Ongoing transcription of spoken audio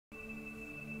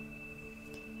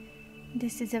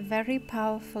This is a very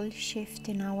powerful shift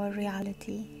in our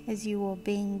reality, as you are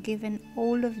being given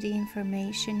all of the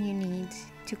information you need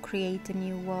to create a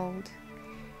new world,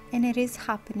 and it is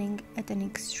happening at an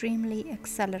extremely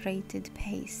accelerated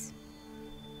pace.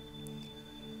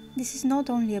 This is not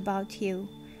only about you,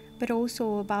 but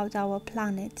also about our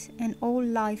planet and all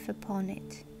life upon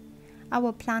it.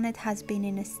 Our planet has been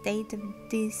in a state of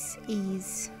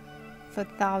dis-ease for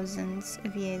thousands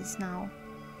of years now,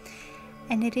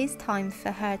 and it is time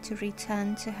for her to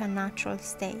return to her natural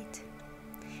state.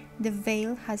 The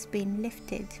veil has been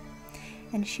lifted,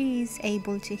 and she is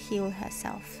able to heal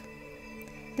herself.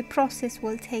 The process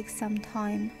will take some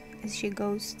time as she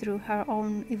goes through her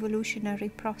own evolutionary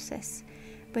process,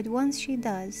 but once she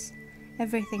does,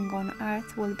 everything on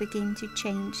Earth will begin to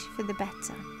change for the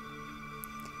better.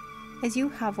 As you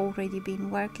have already been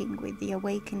working with the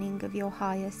awakening of your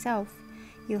higher self,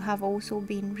 you have also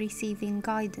been receiving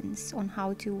guidance on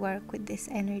how to work with this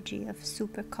energy of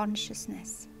super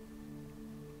consciousness.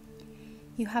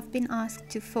 You have been asked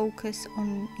to focus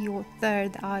on your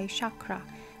third eye chakra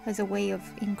as a way of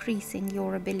increasing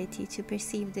your ability to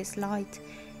perceive this light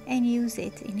and use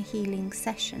it in healing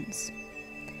sessions.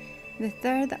 The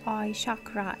third eye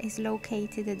chakra is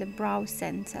located at the brow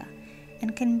center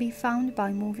and can be found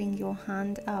by moving your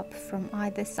hand up from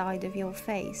either side of your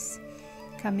face,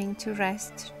 coming to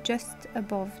rest just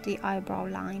above the eyebrow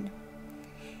line.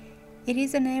 It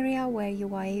is an area where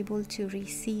you are able to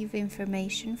receive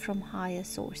information from higher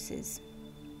sources.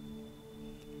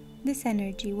 This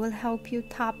energy will help you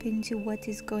tap into what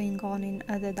is going on in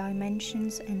other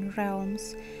dimensions and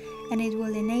realms, and it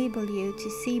will enable you to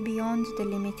see beyond the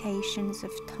limitations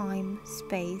of time,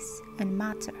 space, and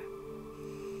matter.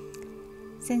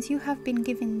 Since you have been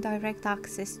given direct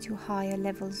access to higher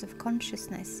levels of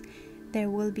consciousness, there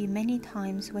will be many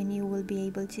times when you will be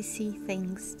able to see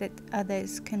things that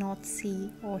others cannot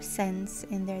see or sense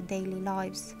in their daily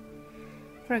lives.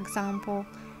 For example,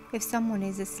 if someone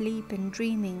is asleep and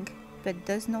dreaming but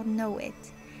does not know it,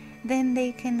 then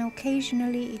they can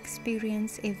occasionally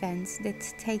experience events that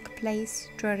take place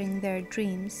during their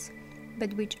dreams,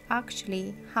 but which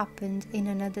actually happened in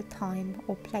another time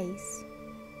or place.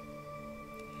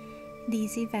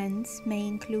 These events may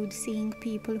include seeing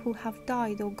people who have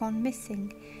died or gone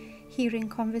missing, hearing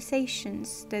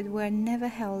conversations that were never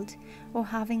held, or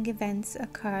having events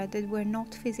occur that were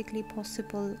not physically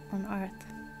possible on Earth.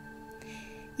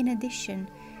 In addition,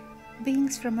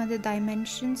 beings from other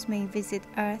dimensions may visit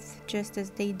Earth just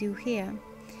as they do here.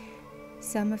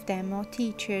 Some of them are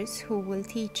teachers who will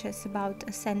teach us about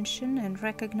ascension and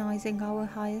recognizing our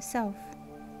higher self.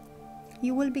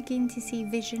 You will begin to see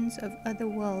visions of other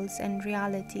worlds and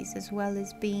realities, as well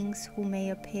as beings who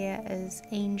may appear as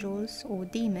angels or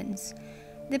demons,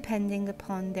 depending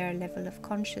upon their level of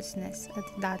consciousness at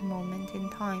that moment in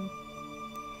time.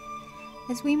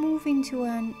 As we move into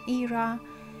an era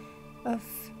of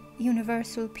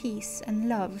universal peace and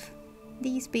love,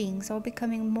 these beings are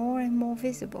becoming more and more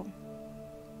visible.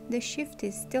 The shift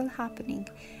is still happening,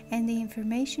 and the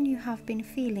information you have been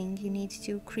feeling you need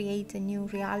to create a new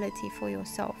reality for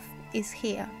yourself is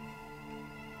here.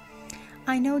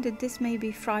 I know that this may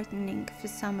be frightening for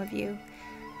some of you,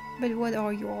 but what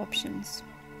are your options?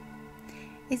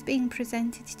 It's being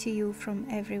presented to you from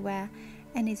everywhere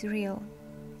and is real.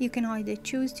 You can either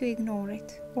choose to ignore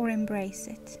it or embrace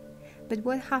it. But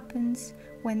what happens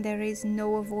when there is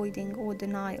no avoiding or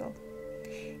denial?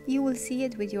 You will see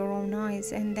it with your own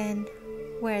eyes, and then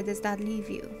where does that leave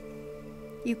you?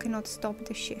 You cannot stop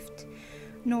the shift,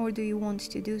 nor do you want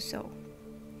to do so.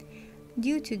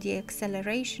 Due to the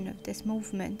acceleration of this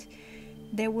movement,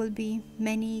 there will be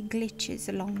many glitches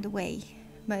along the way,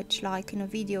 much like in a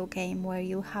video game where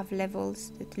you have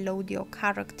levels that load your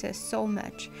character so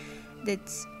much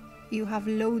that you have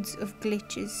loads of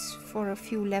glitches for a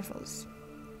few levels.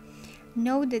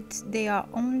 Know that they are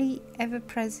only ever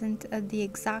present at the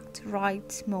exact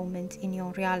right moment in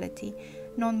your reality,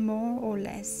 not more or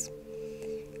less.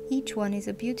 Each one is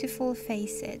a beautiful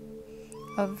facet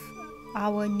of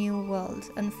our new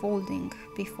world unfolding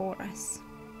before us.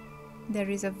 There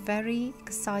is a very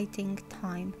exciting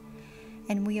time,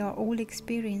 and we are all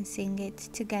experiencing it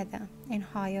together in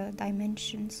higher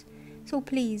dimensions. So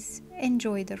please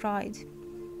enjoy the ride.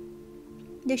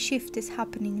 The shift is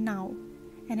happening now.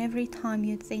 And every time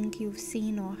you think you've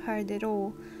seen or heard it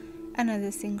all,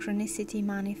 another synchronicity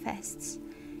manifests,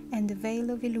 and the veil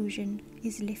of illusion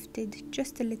is lifted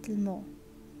just a little more.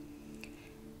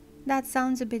 That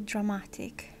sounds a bit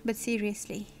dramatic, but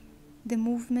seriously, the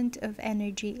movement of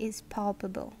energy is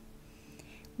palpable.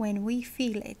 When we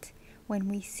feel it, when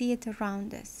we see it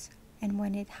around us, and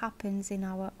when it happens in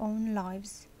our own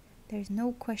lives, There's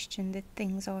no question that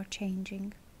things are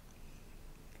changing.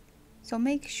 So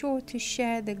make sure to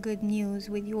share the good news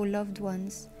with your loved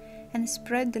ones and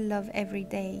spread the love every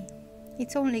day.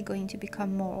 It's only going to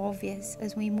become more obvious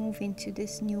as we move into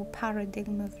this new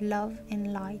paradigm of love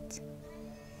and light.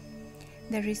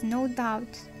 There is no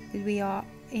doubt that we are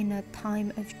in a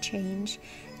time of change,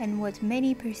 and what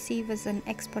many perceive as an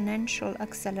exponential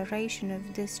acceleration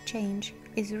of this change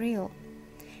is real.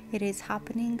 It is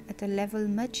happening at a level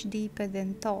much deeper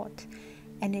than thought,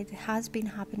 and it has been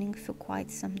happening for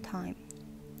quite some time.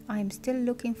 I am still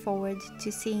looking forward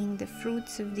to seeing the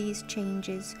fruits of these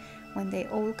changes when they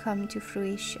all come to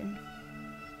fruition.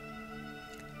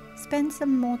 Spend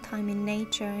some more time in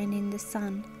nature and in the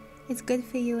sun. It's good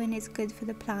for you and it's good for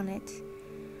the planet.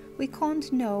 We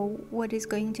can't know what is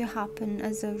going to happen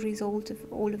as a result of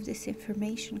all of this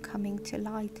information coming to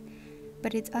light,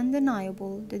 but it's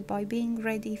undeniable that by being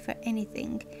ready for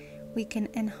anything, we can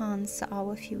enhance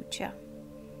our future.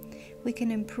 We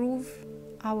can improve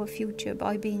our future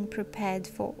by being prepared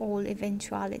for all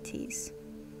eventualities.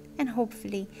 And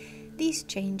hopefully, these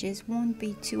changes won't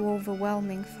be too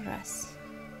overwhelming for us.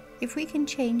 If we can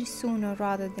change sooner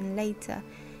rather than later,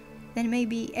 then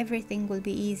maybe everything will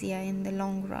be easier in the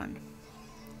long run.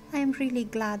 I am really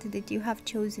glad that you have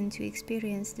chosen to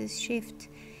experience this shift,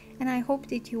 and I hope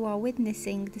that you are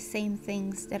witnessing the same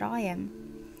things that I am.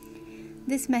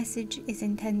 This message is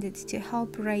intended to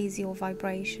help raise your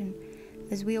vibration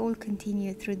as we all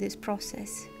continue through this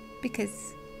process,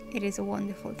 because it is a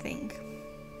wonderful thing.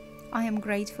 I am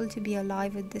grateful to be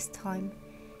alive at this time,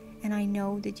 and I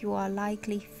know that you are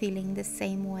likely feeling the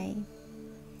same way.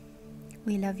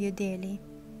 We love you dearly.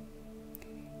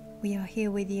 We are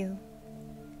here with you.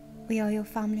 We are your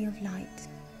family of light.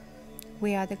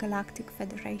 We are the Galactic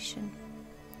Federation.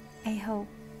 I hope.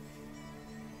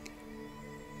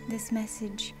 This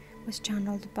message was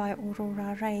channeled by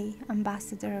Aurora Ray,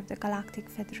 ambassador of the Galactic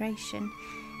Federation,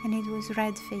 and it was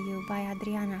read for you by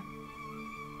Adriana.